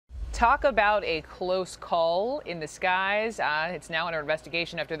Talk about a close call in the skies. It's now under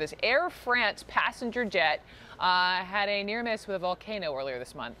investigation after this Air France passenger jet had a near miss with a volcano earlier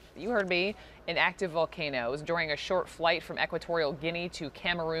this month. You heard me, an active volcano. It was during a short flight from Equatorial Guinea to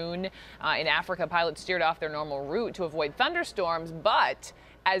Cameroon in Africa. Pilots steered off their normal route to avoid thunderstorms, but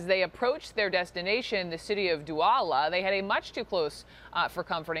as they approached their destination, the city of Douala, they had a much too close for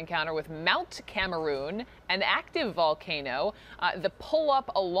comfort encounter with Mount Cameroon, an active volcano. The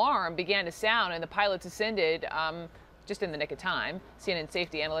pull-up alarm began to sound and the pilots ascended just in the nick of time. CNN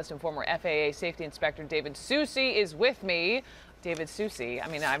safety analyst and former FAA safety inspector David Soucie is with me. David Soucie, I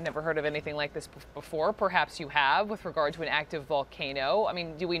mean, I've never heard of anything like this before. Perhaps you have with regard to an active volcano. I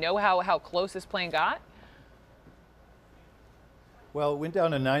mean, do we know how close this plane got? Well, it went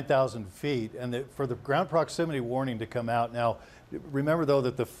down to 9,000 feet, and for the ground proximity warning to come out. Now, remember though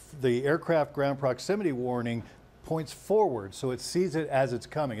that the aircraft ground proximity warning points forward, so it sees it as it's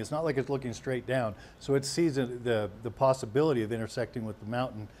coming. It's not like it's looking straight down, so it sees the possibility of intersecting with the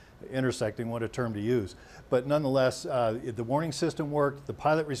mountain. Intersecting, what a term to use. But nonetheless, the warning system worked. The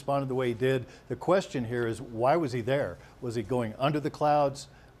pilot responded the way he did. The question here is, why was he there? Was he going under the clouds?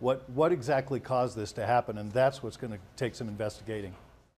 What exactly caused this to happen? And that's what's going to take some investigating.